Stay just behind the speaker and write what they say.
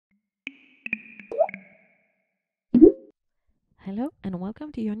Hello and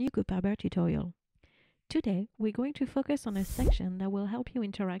welcome to your new GoodBarber tutorial. Today we're going to focus on a section that will help you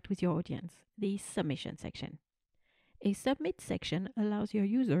interact with your audience, the submission section. A submit section allows your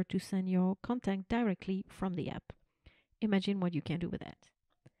user to send your content directly from the app. Imagine what you can do with that.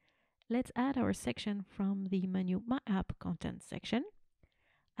 Let's add our section from the menu My App Content section.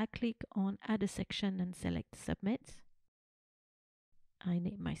 I click on Add a Section and select Submit. I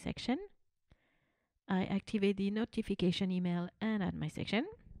name my section. I activate the notification email and add my section.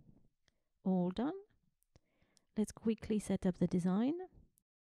 All done. Let's quickly set up the design.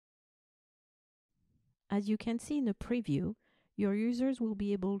 As you can see in the preview, your users will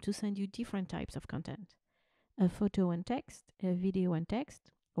be able to send you different types of content. A photo and text, a video and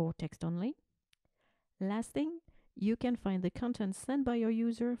text, or text only. Last thing, you can find the content sent by your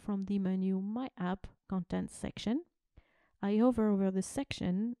user from the menu My App Content section. I hover over the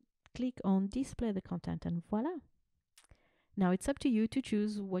section, click on Display the content, and voila! Now it's up to you to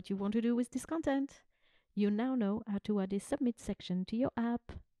choose what you want to do with this content. You now know how to add a submit section to your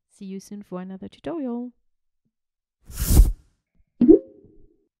app. See you soon for another tutorial.